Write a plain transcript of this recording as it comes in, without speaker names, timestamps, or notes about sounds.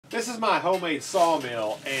This is my homemade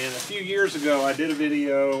sawmill, and a few years ago I did a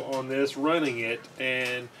video on this running it,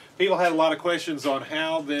 and people had a lot of questions on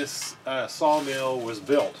how this sawmill was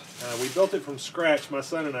built. We built it from scratch, my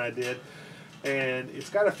son and I did, and it's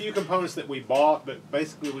got a few components that we bought, but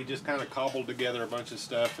basically we just kind of cobbled together a bunch of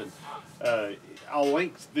stuff, and I'll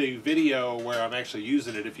link the video where I'm actually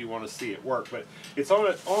using it if you want to see it work. But it's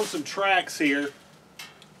on some tracks here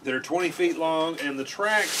that are 20 feet long, and the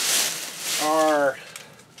tracks are,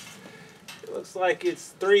 it looks like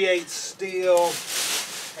it's 3/8 steel,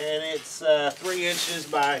 and it's 3 inches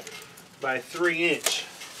by 3 inch,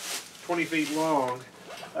 20 feet long.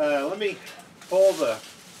 Let me pull the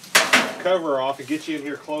cover off and get you in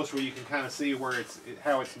here close where you can kind of see where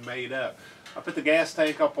how it's made up. I put the gas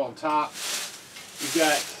tank up on top. You've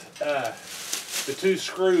got the 2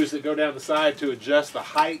 screws that go down the side to adjust the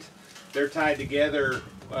height. They're tied together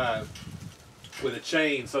with a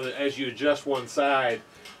chain so that as you adjust one side,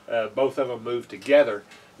 both of them move together.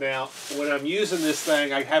 Now, when I'm using this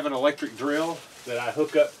thing, I have an electric drill that I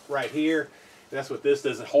hook up right here. That's what this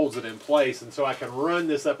does, it holds it in place, and so I can run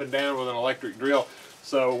this up and down with an electric drill.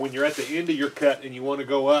 So when you're at the end of your cut and you want to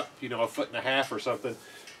go up, you know, 1.5 feet or something,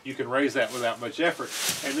 you can raise that without much effort.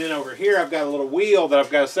 And then over here I've got a little wheel that I've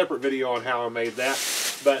got a separate video on how I made that.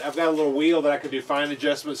 But I've got a little wheel that I can do fine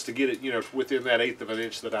adjustments to get it, you know, within that 1/8 of an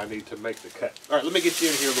inch that I need to make the cut. All right, let me get you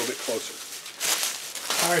in here a little bit closer.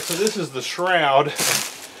 All right, so this is the shroud.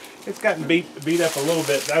 It's gotten beat up a little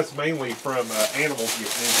bit. That's mainly from animals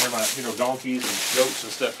getting in here, like, you know, donkeys and goats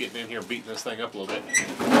and stuff getting in here and beating this thing up a little bit.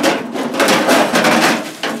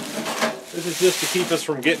 This is just to keep us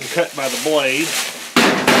from getting cut by the blade.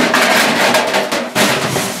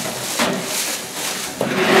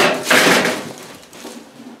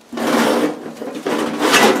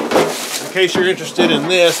 In case you're interested in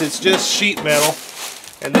this, it's just sheet metal,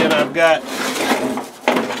 and then I've got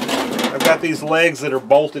these legs that are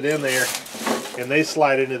bolted in there, and they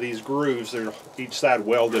slide into these grooves. They're each side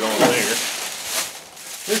welded on there.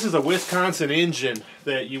 This is a Wisconsin engine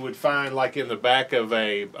that you would find like in the back of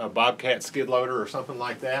a Bobcat skid loader or something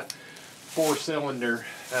like that. 4-cylinder.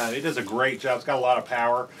 It does a great job. It's got a lot of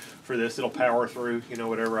power for this. It'll power through, you know,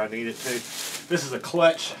 whatever I need it to. This is a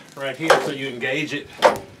clutch right here, so you engage it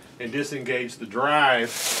and disengage the drive.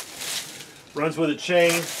 Runs with a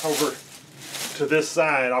chain over to this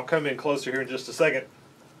side. I'll come in closer here in just a second.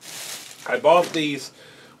 I bought these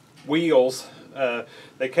wheels.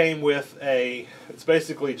 They came with it's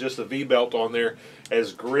basically just a V-belt on there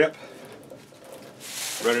as grip,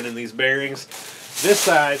 running in these bearings. This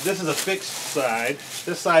side, this is a fixed side.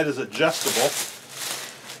 This side is adjustable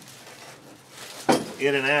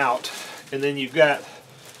in and out. And then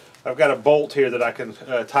I've got a bolt here that I can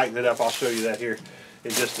tighten it up. I'll show you that here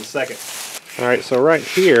in just a second. All right, so right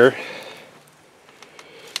here,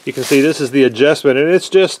 you can see this is the adjustment, and it's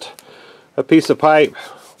just a piece of pipe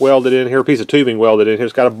welded in here, a piece of tubing welded in here.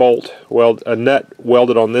 It's got a nut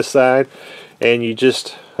welded on this side, and you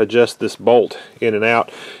just adjust this bolt in and out,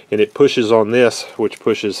 and it pushes on this, which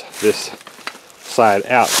pushes this side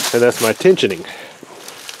out, and that's my tensioning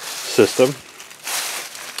system.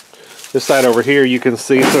 This side over here you can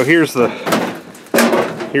see, so here's the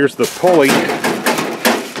pulley.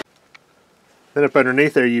 Then up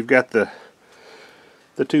underneath there you've got the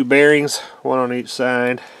 2 bearings, one on each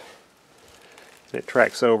side. It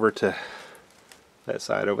tracks over to that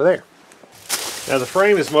side over there. Now the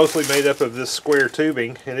frame is mostly made up of this square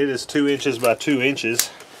tubing, and it is 2 inches by 2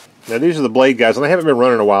 inches. Now these are the blade guides, and they haven't been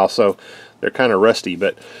running a while, so they're kind of rusty,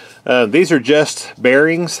 but these are just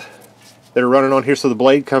bearings that are running on here, so the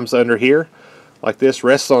blade comes under here like this,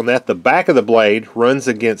 rests on that. The back of the blade runs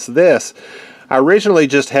against this. I originally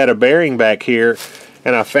just had a bearing back here,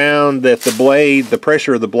 and I found that the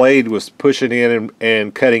pressure of the blade was pushing in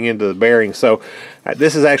and cutting into the bearing. So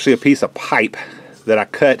this is actually a piece of pipe that I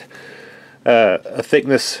cut a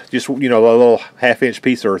thickness, just, you know, a little 1/2 inch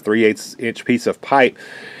piece or a 3/8 inch piece of pipe,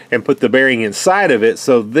 and put the bearing inside of it.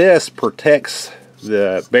 So this protects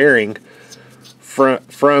the bearing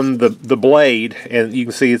from the blade, and you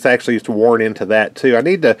can see it's actually worn into that too. I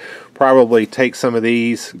need to probably take some of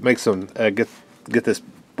these, make some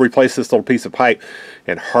replace this little piece of pipe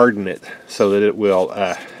and harden it so that it will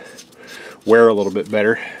wear a little bit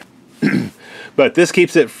better. But this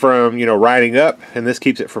keeps it from, you know, riding up, and this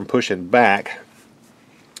keeps it from pushing back.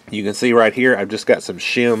 You can see right here I've just got some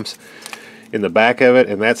shims in the back of it,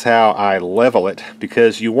 and that's how I level it,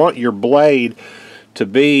 because you want your blade to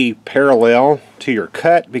be parallel to your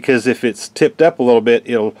cut, because if it's tipped up a little bit,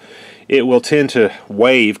 it will tend to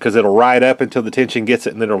wave, because it'll ride up until the tension gets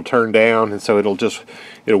it, and then it'll turn down, and so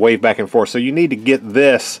it'll wave back and forth. So you need to get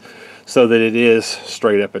this so that it is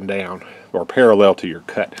straight up and down, or parallel to your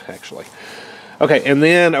cut, actually. Okay, and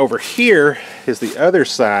then over here is the other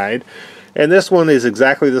side, and this one is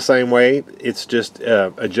exactly the same way. It's just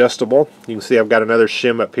adjustable. You can see I've got another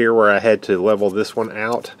shim up here where I had to level this one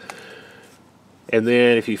out. And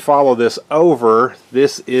then if you follow this over,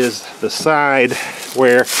 this is the side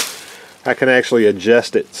where I can actually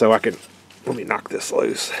adjust it. So I can, let me knock this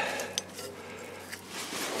loose.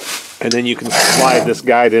 And then you can slide this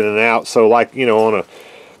guide in and out. So like, you know, on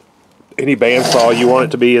any bandsaw, you want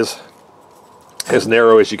it to be as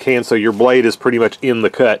narrow as you can, so your blade is pretty much in the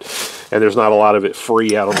cut and there's not a lot of it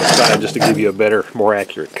free out on the side, just to give you a better, more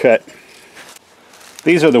accurate cut.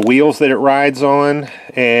 These are the wheels that it rides on,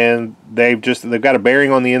 and they've got a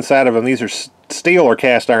bearing on the inside of them. These are steel or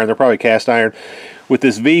cast iron. They're probably cast iron with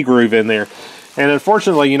this V groove in there. And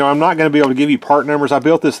unfortunately, you know, I'm not going to be able to give you part numbers. I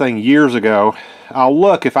built this thing years ago. I'll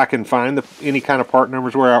look if I can find any kind of part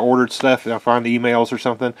numbers where I ordered stuff. If I find emails or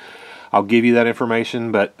something, I'll give you that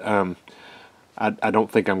information, but I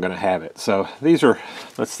don't think I'm going to have it. So these are,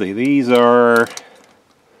 let's see, they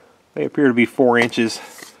appear to be 4 inches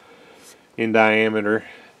in diameter,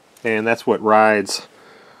 and that's what rides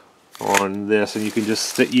on this. And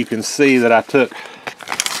you can see that I took,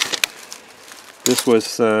 this was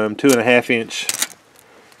 2.5 inch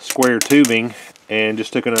square tubing, and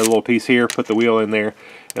just took another little piece here, put the wheel in there,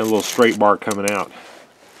 and a little straight bar coming out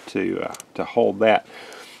to hold that.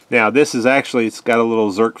 Now this is actually, it's got a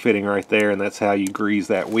little Zerk fitting right there, and that's how you grease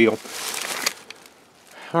that wheel.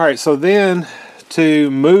 Alright, so then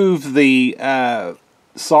to move the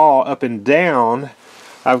saw up and down,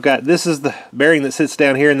 I've got, this is the bearing that sits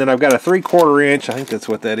down here, and then I've got a 3/4 inch, I think that's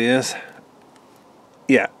what that is.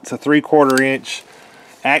 Yeah, it's a 3/4 inch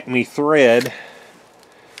Acme thread,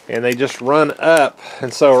 and they just run up.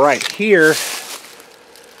 And so right here,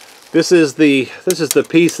 this is the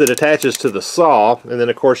piece that attaches to the saw, and then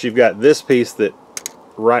of course you've got this piece that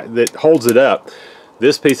holds it up.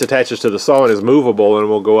 This piece attaches to the saw and is movable and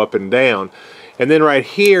will go up and down. And then right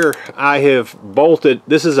here I have bolted,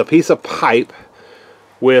 this is a piece of pipe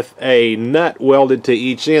with a nut welded to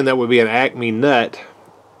each end. That would be an Acme nut.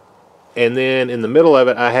 And then in the middle of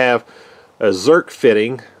it I have a Zerk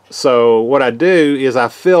fitting. So what I do is I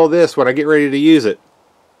fill this when I get ready to use it.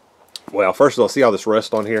 Well, first of all, see all this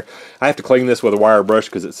rust on here? I have to clean this with a wire brush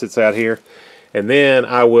because it sits out here. And then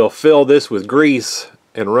I will fill this with grease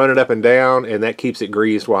and run it up and down, and that keeps it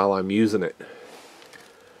greased while I'm using it.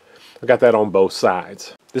 I got that on both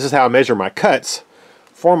sides. This is how I measure my cuts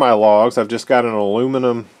for my logs. I've just got an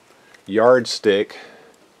aluminum yardstick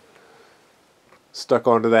stuck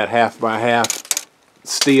onto that 1/2 x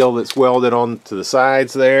steel that's welded onto the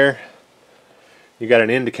sides there. You got an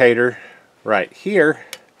indicator right here,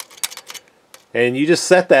 and you just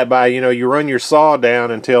set that by, you know, you run your saw down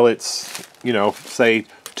until it's, you know, say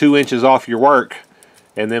 2 inches off your work,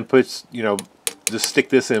 and then puts, you know, just stick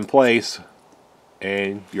this in place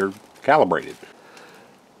and you're calibrated.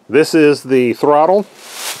 This is the throttle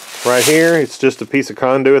right here. It's just a piece of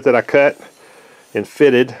conduit that I cut and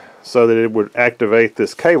fitted so that it would activate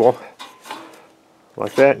this cable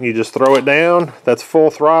like that, and you just throw it down. That's full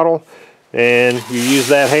throttle, and you use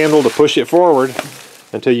that handle to push it forward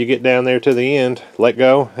until you get down there to the end, let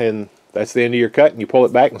go, and that's the end of your cut, and you pull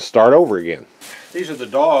it back and start over again. These are the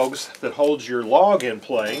dogs that hold your log in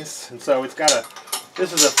place, and so it's got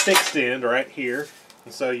this is a fixed end right here,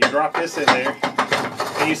 and so you drop this in there,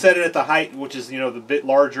 and you set it at the height, which is, you know, the bit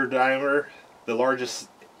larger diameter, the largest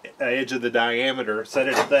edge of the diameter, set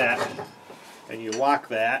it at that, and you lock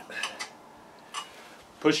that,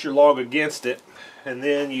 push your log against it, and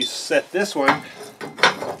then you set this one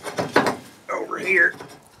over here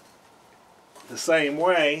the same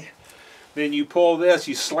way. Then you pull this,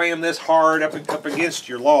 you slam this hard up against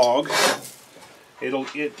your log. It'll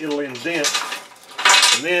indent.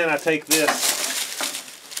 And then I take this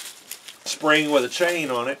spring with a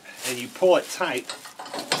chain on it, and you pull it tight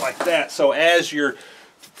like that. So as you're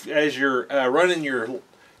running your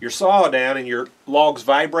saw down and your log's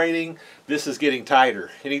vibrating, this is getting tighter.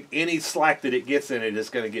 Any slack that it gets in it is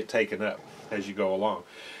going to get taken up as you go along.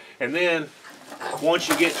 And then once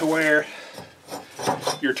you get to where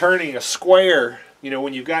you're turning a square, you know,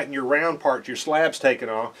 when you've gotten your round parts, your slabs taken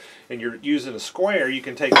off, and you're using a square, you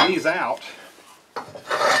can take these out,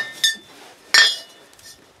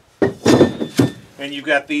 and you've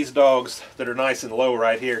got these dogs that are nice and low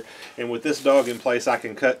right here. And with this dog in place, I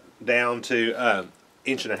can cut down to 1.5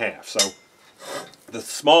 inches. So the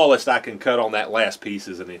smallest I can cut on that last piece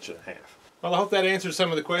is 1.5 inches. Well, I hope that answers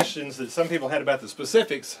some of the questions that some people had about the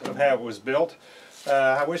specifics of how it was built.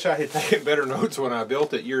 I wish I had taken better notes when I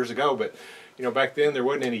built it years ago, but you know, back then there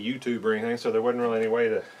wasn't any YouTube or anything, so there wasn't really any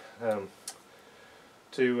way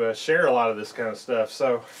to share a lot of this kind of stuff.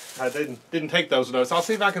 So I didn't take those notes. I'll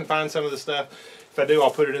see if I can find some of the stuff. If I do,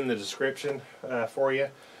 I'll put it in the description for you.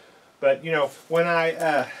 But you know, when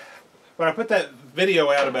I put that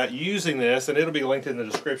video out about using this, and it'll be linked in the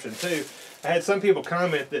description too, I had some people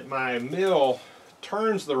comment that my mill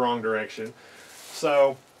turns the wrong direction.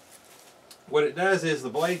 So what it does is the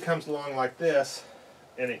blade comes along like this,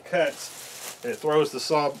 and it cuts, and it throws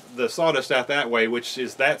the sawdust out that way, which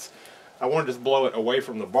is, I wanted to blow it away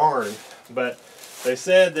from the barn, but they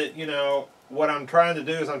said that, you know, what I'm trying to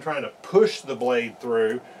do is I'm trying to push the blade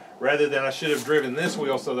through rather than I should have driven this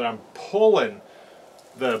wheel so that I'm pulling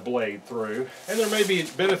the blade through. And there may be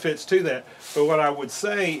benefits to that, but what I would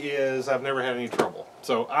say is I've never had any trouble.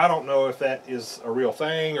 So I don't know if that is a real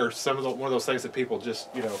thing or one of those things that people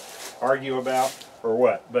just, you know, argue about or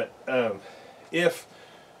what. But if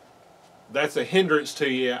that's a hindrance to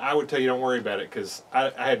you, I would tell you don't worry about it, because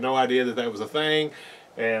I had no idea that that was a thing,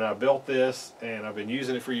 and I built this and I've been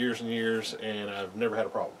using it for years and years, and I've never had a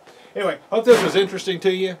problem. Anyway, hope this was interesting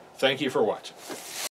to you. Thank you for watching.